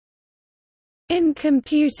In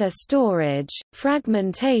computer storage,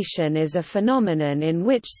 fragmentation is a phenomenon in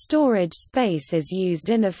which storage space is used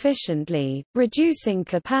inefficiently, reducing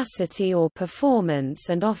capacity or performance,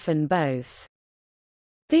 and often both.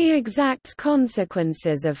 The exact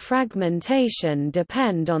consequences of fragmentation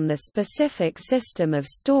depend on the specific system of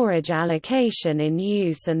storage allocation in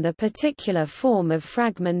use and the particular form of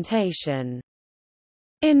fragmentation.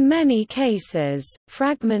 In many cases,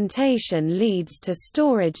 fragmentation leads to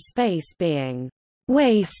storage space being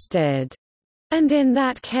wasted, and in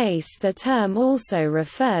that case the term also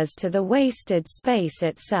refers to the wasted space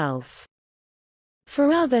itself.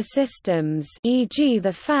 For other systems, e.g.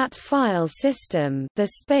 the FAT file system,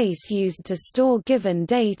 the space used to store given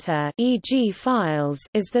data, e.g. files,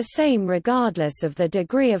 is the same regardless of the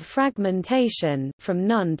degree of fragmentation, from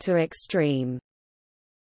none to extreme.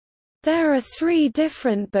 There are three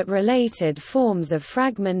different but related forms of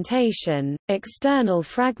fragmentation: external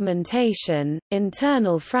fragmentation,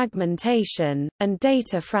 internal fragmentation, and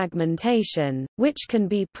data fragmentation, which can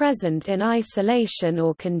be present in isolation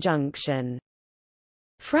or conjunction.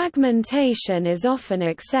 Fragmentation is often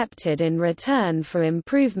accepted in return for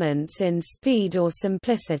improvements in speed or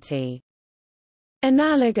simplicity.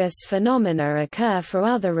 Analogous phenomena occur for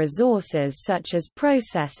other resources such as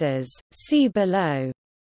processors, see below.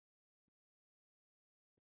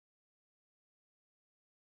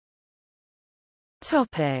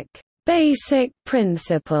 Basic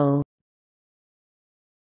principle.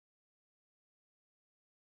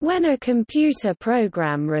 When a computer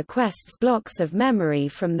program requests blocks of memory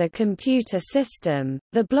from the computer system,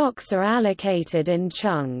 the blocks are allocated in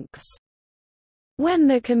chunks. When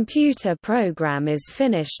the computer program is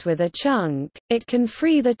finished with a chunk, it can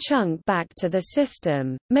free the chunk back to the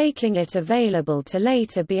system, making it available to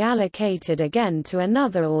later be allocated again to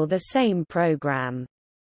another or the same program.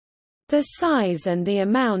 The size and the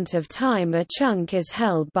amount of time a chunk is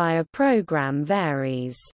held by a program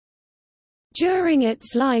varies. During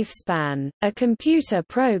its lifespan, a computer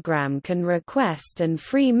program can request and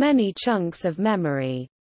free many chunks of memory.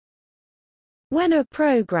 When a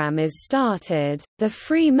program is started, the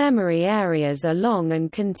free memory areas are long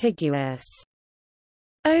and contiguous.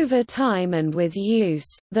 Over time and with use,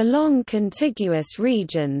 the long contiguous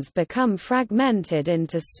regions become fragmented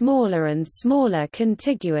into smaller and smaller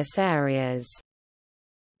contiguous areas.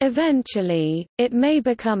 Eventually, it may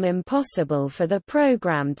become impossible for the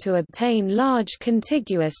program to obtain large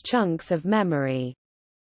contiguous chunks of memory.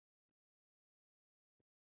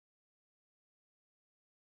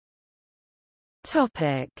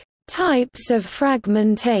 Types of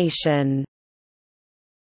fragmentation.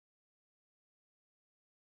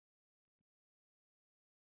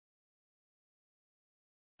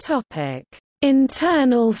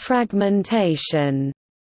 Internal fragmentation.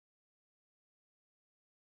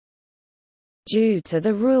 Due to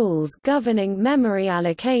the rules governing memory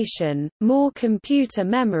allocation, more computer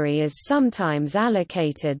memory is sometimes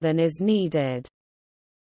allocated than is needed.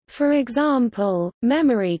 For example,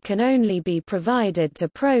 memory can only be provided to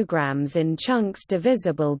programs in chunks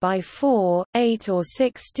divisible by 4, 8 or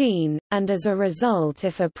 16, and as a result,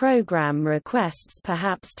 if a program requests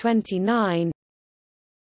perhaps 29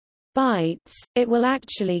 bytes, it will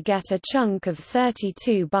actually get a chunk of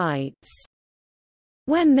 32 bytes.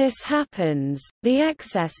 When this happens, the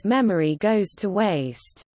excess memory goes to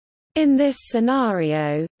waste. In this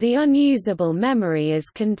scenario, the unusable memory is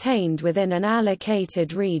contained within an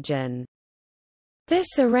allocated region. This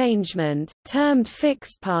arrangement, termed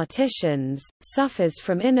fixed partitions, suffers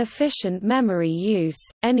from inefficient memory use.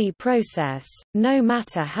 Any process, no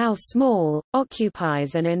matter how small,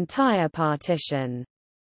 occupies an entire partition.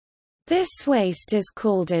 This waste is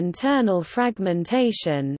called internal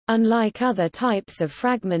fragmentation. Unlike other types of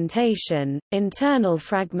fragmentation, internal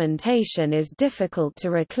fragmentation is difficult to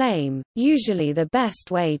reclaim. Usually the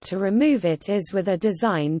best way to remove it is with a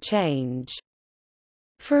design change.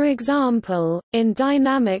 For example, in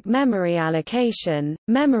dynamic memory allocation,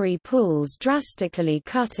 memory pools drastically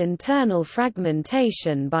cut internal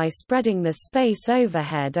fragmentation by spreading the space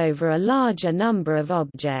overhead over a larger number of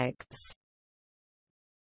objects.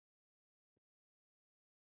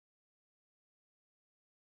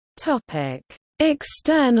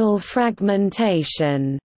 External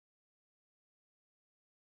fragmentation.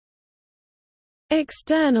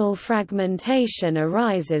 External fragmentation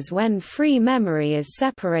arises when free memory is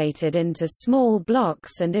separated into small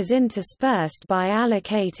blocks and is interspersed by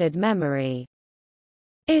allocated memory.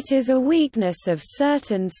 It is a weakness of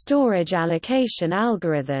certain storage allocation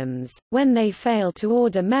algorithms, when they fail to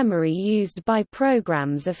order memory used by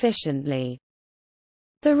programs efficiently.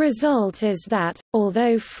 The result is that,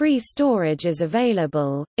 although free storage is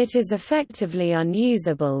available, it is effectively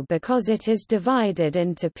unusable because it is divided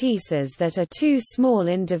into pieces that are too small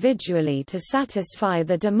individually to satisfy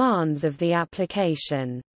the demands of the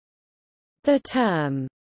application. The term,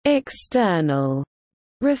 external,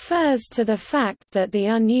 refers to the fact that the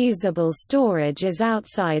unusable storage is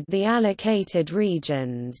outside the allocated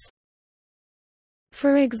regions.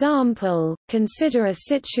 For example, consider a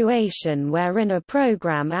situation wherein a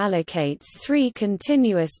program allocates 3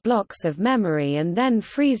 continuous blocks of memory and then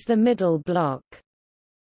frees the middle block.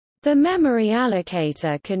 The memory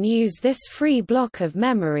allocator can use this free block of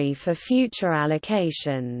memory for future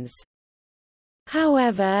allocations.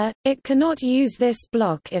 However, it cannot use this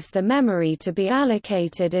block if the memory to be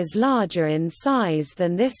allocated is larger in size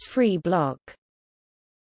than this free block.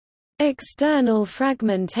 External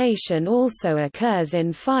fragmentation also occurs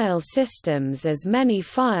in file systems as many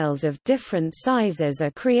files of different sizes are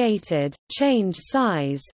created, change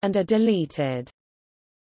size, and are deleted.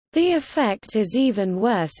 The effect is even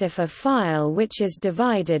worse if a file which is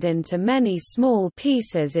divided into many small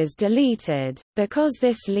pieces is deleted, because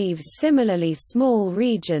this leaves similarly small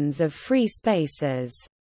regions of free spaces.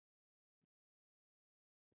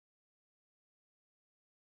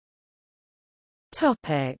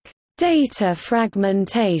 Data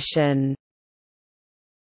fragmentation.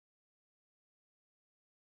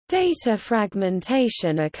 Data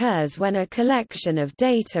fragmentation occurs when a collection of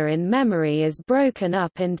data in memory is broken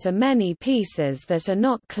up into many pieces that are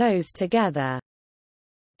not close together.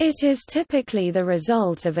 It is typically the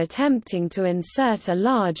result of attempting to insert a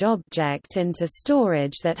large object into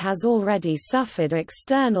storage that has already suffered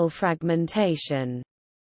external fragmentation.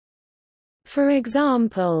 For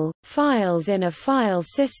example, files in a file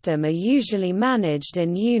system are usually managed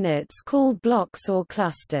in units called blocks or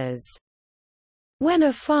clusters. When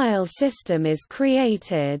a file system is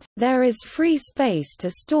created, there is free space to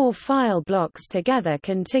store file blocks together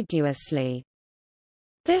contiguously.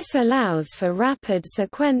 This allows for rapid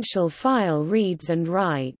sequential file reads and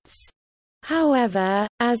writes. However,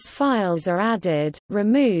 as files are added,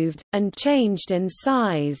 removed, and changed in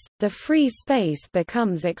size, the free space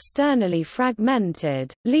becomes externally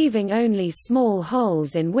fragmented, leaving only small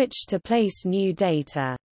holes in which to place new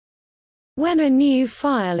data. When a new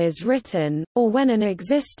file is written, or when an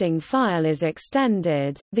existing file is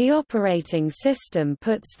extended, the operating system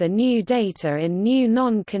puts the new data in new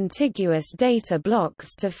non-contiguous data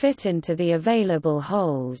blocks to fit into the available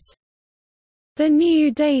holes. The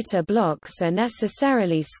new data blocks are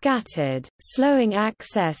necessarily scattered, slowing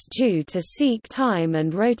access due to seek time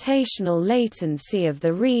and rotational latency of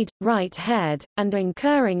the read-write head, and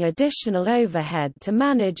incurring additional overhead to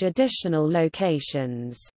manage additional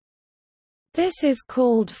locations. This is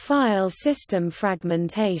called file system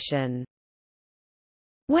fragmentation.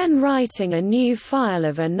 When writing a new file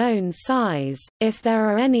of a known size, if there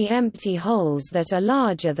are any empty holes that are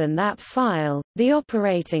larger than that file, the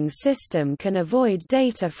operating system can avoid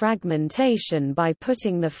data fragmentation by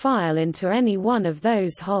putting the file into any one of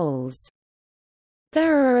those holes.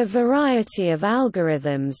 There are a variety of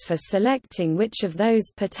algorithms for selecting which of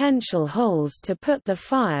those potential holes to put the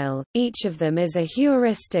file, each of them is a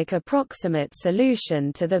heuristic approximate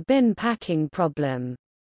solution to the bin packing problem.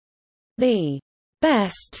 The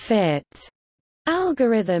best fit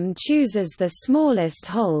algorithm chooses the smallest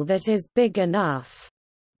hole that is big enough.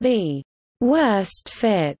 The worst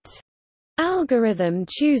fit algorithm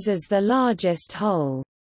chooses the largest hole.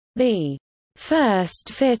 The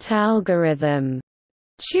first fit algorithm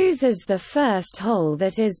chooses the first hole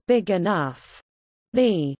that is big enough.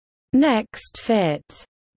 The next fit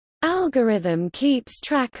algorithm keeps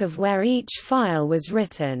track of where each file was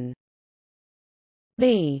written.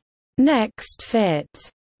 The next fit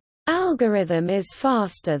algorithm is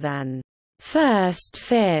faster than first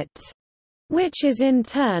fit, which is in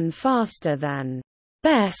turn faster than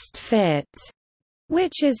best fit,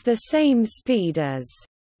 which is the same speed as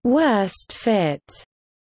worst fit.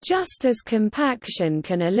 Just as compaction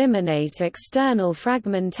can eliminate external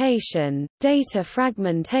fragmentation, data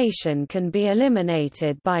fragmentation can be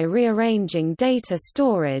eliminated by rearranging data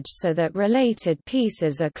storage so that related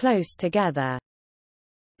pieces are close together.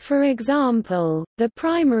 For example, the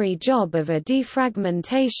primary job of a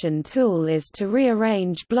defragmentation tool is to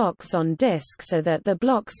rearrange blocks on disk so that the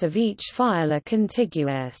blocks of each file are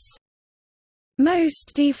contiguous.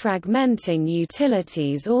 Most defragmenting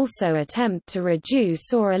utilities also attempt to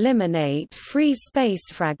reduce or eliminate free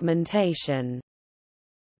space fragmentation.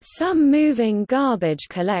 Some moving garbage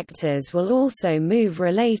collectors will also move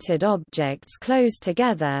related objects close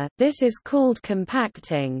together. This is called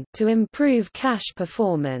compacting to improve cache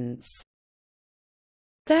performance.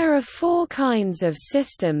 There are four kinds of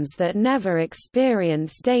systems that never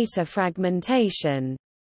experience data fragmentation.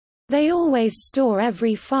 They always store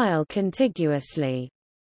every file contiguously.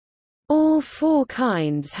 All four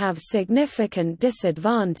kinds have significant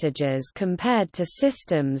disadvantages compared to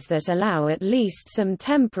systems that allow at least some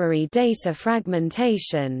temporary data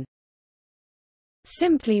fragmentation.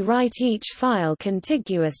 Simply write each file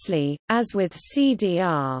contiguously, as with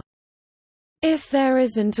CDR. If there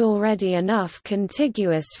isn't already enough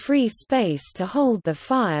contiguous free space to hold the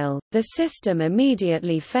file, the system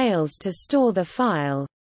immediately fails to store the file,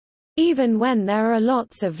 even when there are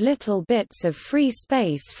lots of little bits of free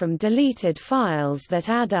space from deleted files that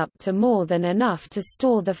add up to more than enough to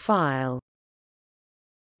store the file.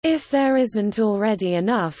 If there isn't already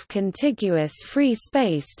enough contiguous free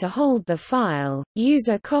space to hold the file, use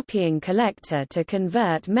a copying collector to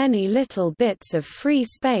convert many little bits of free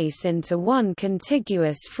space into one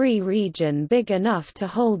contiguous free region big enough to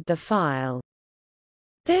hold the file.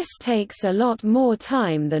 This takes a lot more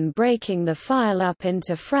time than breaking the file up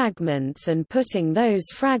into fragments and putting those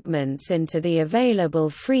fragments into the available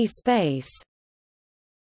free space.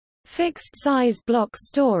 Fixed-size block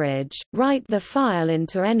storage – write the file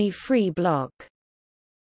into any free block.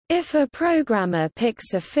 If a programmer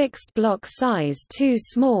picks a fixed block size too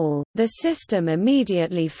small, the system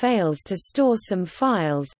immediately fails to store some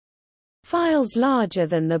files larger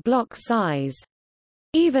than the block size,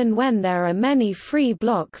 even when there are many free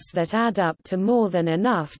blocks that add up to more than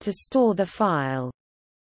enough to store the file.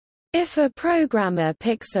 If a programmer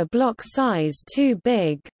picks a block size too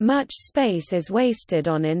big, much space is wasted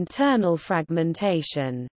on internal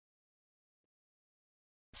fragmentation.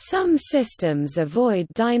 Some systems avoid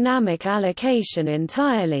dynamic allocation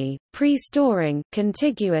entirely, pre-storing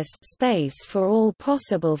contiguous space for all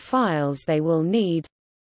possible files they will need.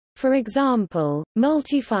 For example,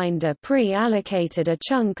 Multifinder pre-allocated a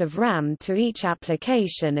chunk of RAM to each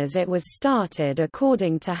application as it was started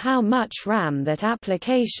according to how much RAM that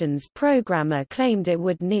application's programmer claimed it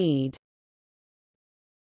would need.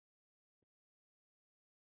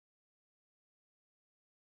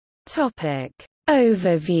 Topic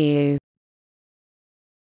Overview.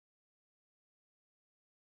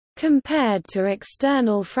 Compared to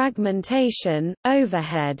external fragmentation,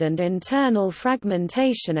 overhead and internal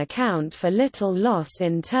fragmentation account for little loss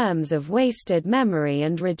in terms of wasted memory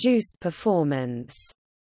and reduced performance.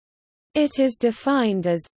 It is defined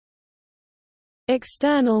as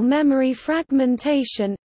external memory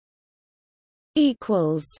fragmentation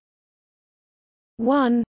equals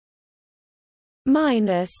 1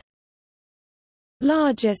 minus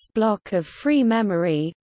largest block of free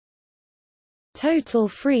memory total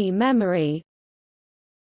free memory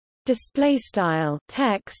display style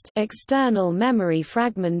text external memory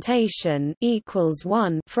fragmentation equals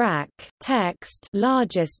 1 frac text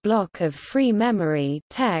largest block of free memory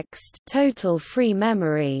text total free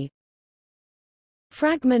memory.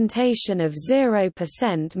 Fragmentation of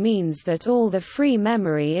 0% means that all the free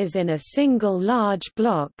memory is in a single large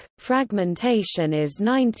block. Fragmentation is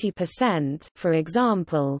 90%, for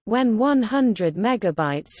example, when 100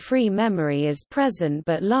 megabytes free memory is present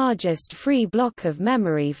but largest free block of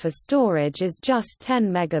memory for storage is just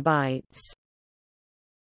 10 megabytes.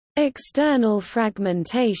 External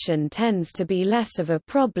fragmentation tends to be less of a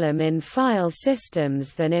problem in file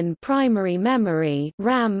systems than in primary memory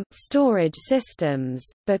 (RAM) storage systems,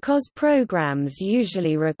 because programs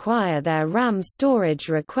usually require their RAM storage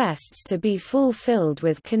requests to be fulfilled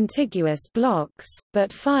with contiguous blocks,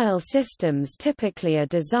 but file systems typically are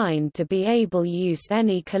designed to be able to use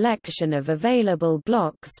any collection of available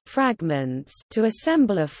blocks fragments to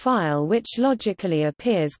assemble a file which logically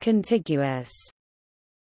appears contiguous.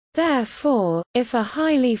 Therefore, if a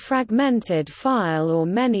highly fragmented file or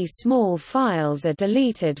many small files are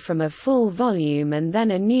deleted from a full volume and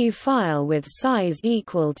then a new file with size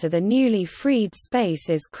equal to the newly freed space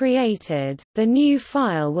is created, the new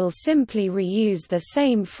file will simply reuse the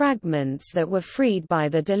same fragments that were freed by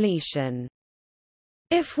the deletion.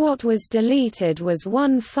 If what was deleted was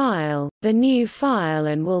one file, the new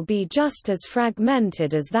file will be just as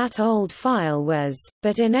fragmented as that old file was,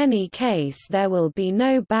 but in any case there will be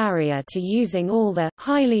no barrier to using all the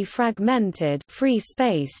highly fragmented free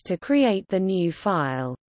space to create the new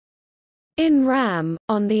file. In RAM,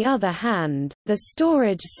 on the other hand, the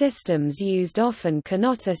storage systems used often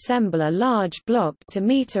cannot assemble a large block to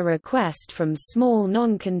meet a request from small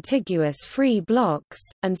non-contiguous free blocks,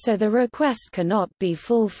 and so the request cannot be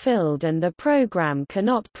fulfilled and the program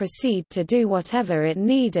cannot proceed to do whatever it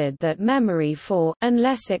needed that memory for,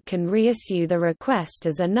 unless it can reissue the request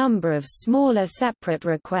as a number of smaller separate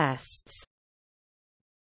requests.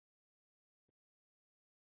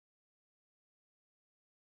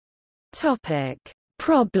 Topic: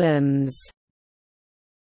 Problems.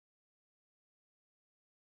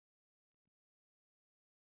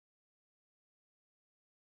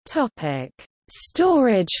 Topic: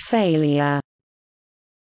 Storage failure.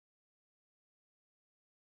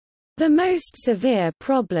 The most severe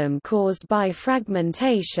problem caused by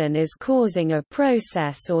fragmentation is causing a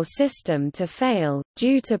process or system to fail,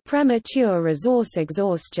 due to premature resource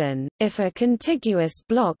exhaustion. If a contiguous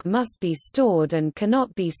block must be stored and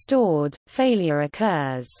cannot be stored, failure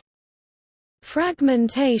occurs.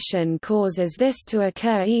 Fragmentation causes this to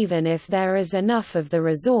occur even if there is enough of the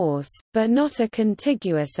resource, but not a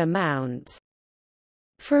contiguous amount.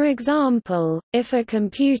 For example, if a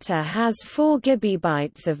computer has 4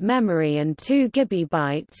 GB of memory and 2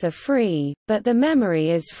 GB are free, but the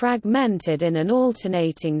memory is fragmented in an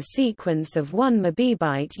alternating sequence of 1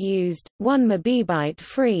 MB used, 1 MB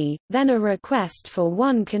free, then a request for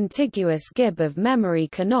 1 contiguous GB of memory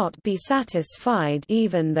cannot be satisfied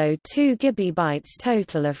even though 2 GB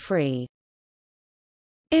total are free.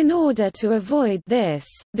 In order to avoid this,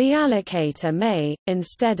 the allocator may,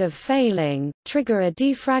 instead of failing, trigger a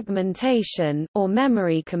defragmentation or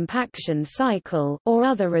memory compaction cycle or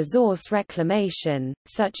other resource reclamation,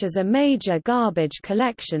 such as a major garbage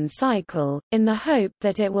collection cycle, in the hope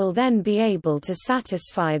that it will then be able to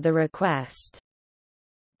satisfy the request.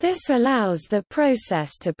 This allows the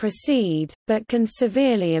process to proceed, but can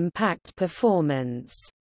severely impact performance.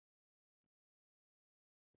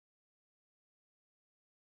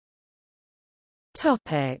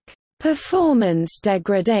 Performance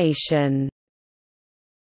degradation.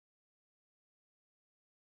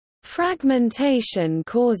 Fragmentation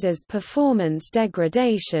causes performance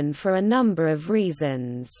degradation for a number of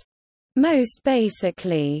reasons. Most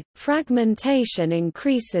basically, fragmentation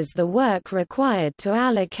increases the work required to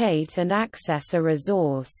allocate and access a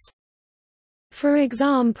resource. For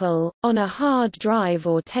example, on a hard drive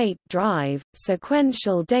or tape drive,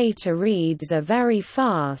 sequential data reads are very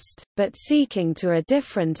fast, but seeking to a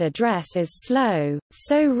different address is slow,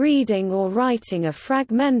 so reading or writing a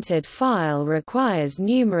fragmented file requires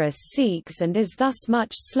numerous seeks and is thus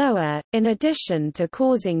much slower, in addition to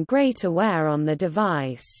causing greater wear on the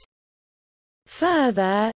device.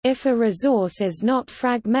 Further, if a resource is not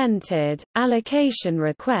fragmented, allocation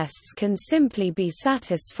requests can simply be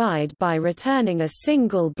satisfied by returning a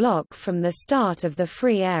single block from the start of the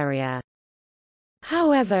free area.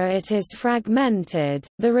 However, it is fragmented,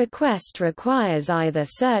 the request requires either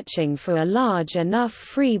searching for a large enough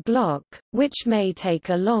free block, which may take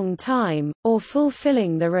a long time, or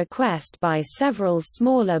fulfilling the request by several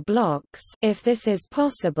smaller blocks if this is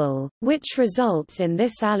possible, which results in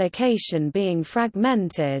this allocation being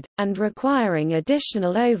fragmented, and requiring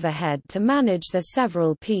additional overhead to manage the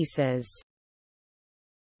several pieces.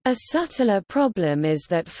 A subtler problem is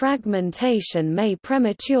that fragmentation may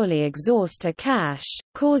prematurely exhaust a cache,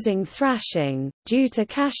 causing thrashing, due to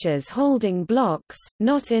caches holding blocks,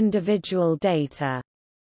 not individual data.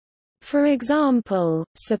 For example,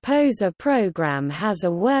 suppose a program has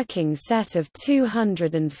a working set of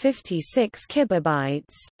 256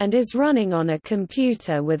 kilobytes, and is running on a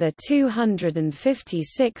computer with a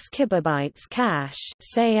 256 kilobytes cache,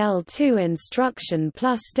 say L2 instruction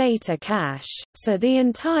plus data cache, so the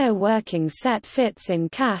entire working set fits in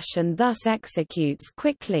cache and thus executes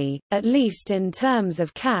quickly, at least in terms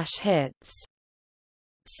of cache hits.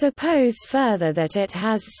 Suppose further that it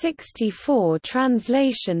has 64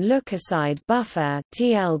 translation lookaside buffer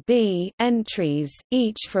 (TLB) entries,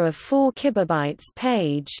 each for a 4 KB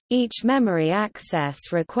page. Each memory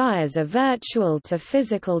access requires a virtual to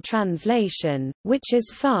physical translation, which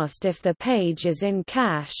is fast if the page is in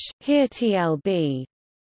cache, here TLB.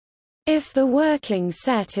 If the working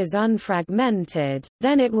set is unfragmented,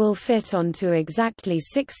 then it will fit onto exactly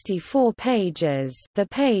 64 pages. The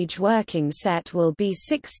page working set will be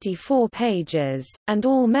 64 pages, and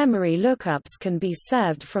all memory lookups can be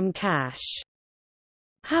served from cache.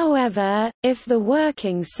 However, if the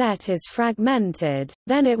working set is fragmented,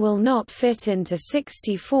 then it will not fit into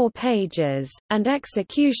 64 pages, and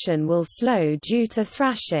execution will slow due to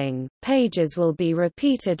thrashing. Pages will be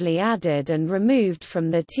repeatedly added and removed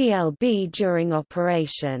from the TLB during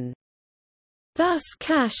operation. Thus,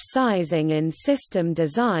 cache sizing in system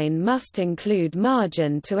design must include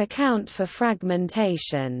margin to account for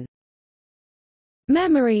fragmentation.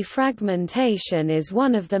 Memory fragmentation is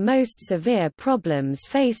one of the most severe problems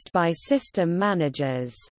faced by system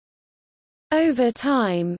managers. Over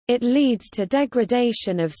time, it leads to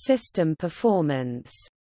degradation of system performance.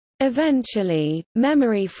 Eventually,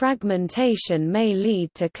 memory fragmentation may lead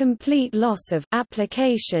to complete loss of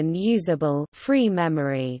application-usable free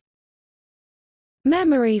memory.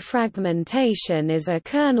 Memory fragmentation is a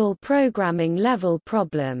kernel programming level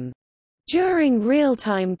problem. During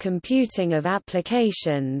real-time computing of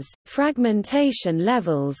applications, fragmentation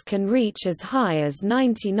levels can reach as high as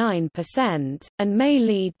 99%, and may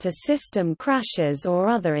lead to system crashes or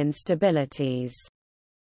other instabilities.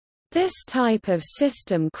 This type of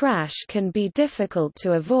system crash can be difficult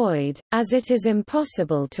to avoid, as it is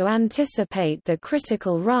impossible to anticipate the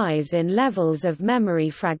critical rise in levels of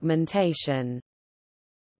memory fragmentation.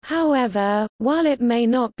 However, while it may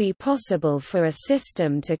not be possible for a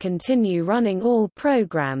system to continue running all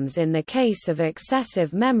programs in the case of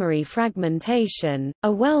excessive memory fragmentation,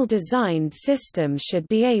 a well-designed system should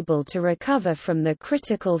be able to recover from the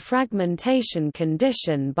critical fragmentation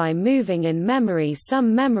condition by moving in memory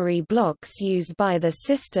some memory blocks used by the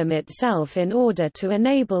system itself in order to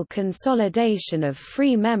enable consolidation of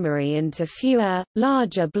free memory into fewer,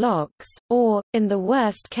 larger blocks, or, in the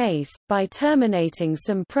worst case, by terminating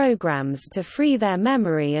some programs to free their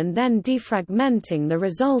memory and then defragmenting the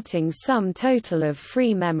resulting sum total of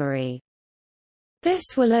free memory. This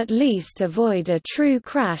will at least avoid a true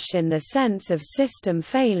crash in the sense of system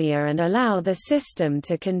failure and allow the system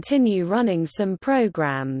to continue running some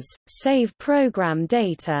programs, save program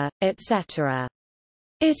data, etc.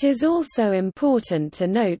 It is also important to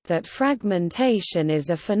note that fragmentation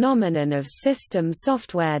is a phenomenon of system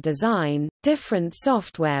software design. Different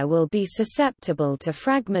software will be susceptible to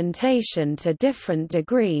fragmentation to different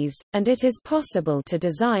degrees, and it is possible to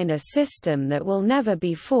design a system that will never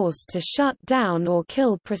be forced to shut down or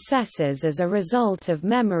kill processes as a result of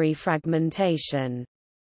memory fragmentation.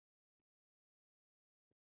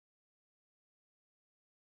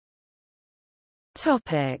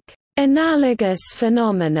 Topic: Analogous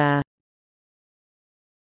phenomena.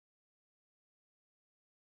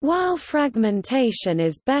 While fragmentation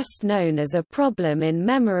is best known as a problem in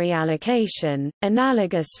memory allocation,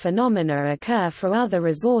 analogous phenomena occur for other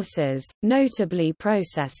resources, notably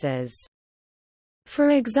processors.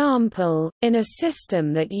 For example, in a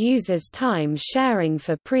system that uses time sharing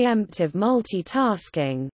for preemptive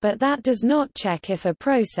multitasking, but that does not check if a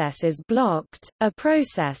process is blocked, a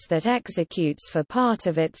process that executes for part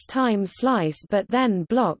of its time slice but then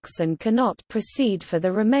blocks and cannot proceed for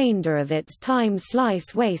the remainder of its time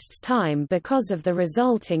slice wastes time because of the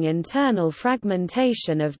resulting internal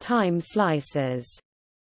fragmentation of time slices.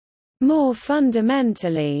 More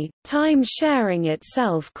fundamentally, time sharing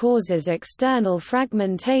itself causes external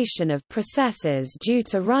fragmentation of processes due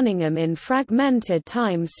to running them in fragmented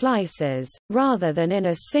time slices, rather than in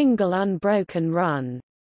a single unbroken run.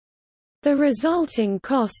 The resulting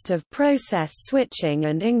cost of process switching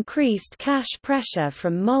and increased cache pressure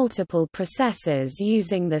from multiple processes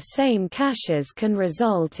using the same caches can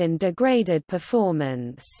result in degraded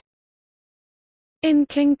performance. In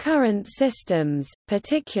concurrent systems,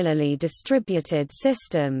 particularly distributed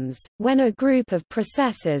systems, when a group of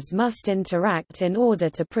processes must interact in order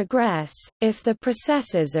to progress, if the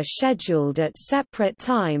processes are scheduled at separate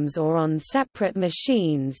times or on separate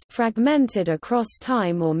machines, fragmented across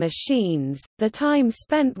time or machines, the time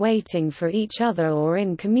spent waiting for each other or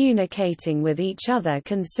in communicating with each other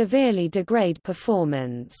can severely degrade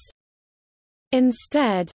performance.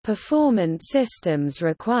 Instead, performant systems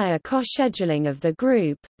require co-scheduling of the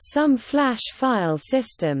group. Some flash file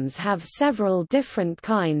systems have several different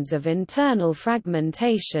kinds of internal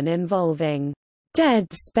fragmentation involving dead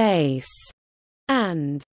space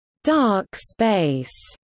and dark space.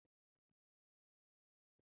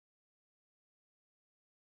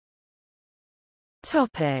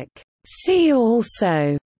 Topic: See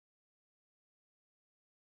also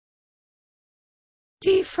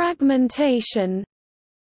defragmentation,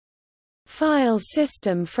 file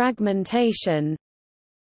system fragmentation,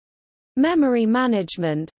 memory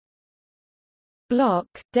management, block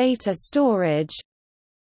data storage,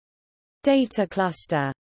 data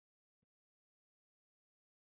cluster.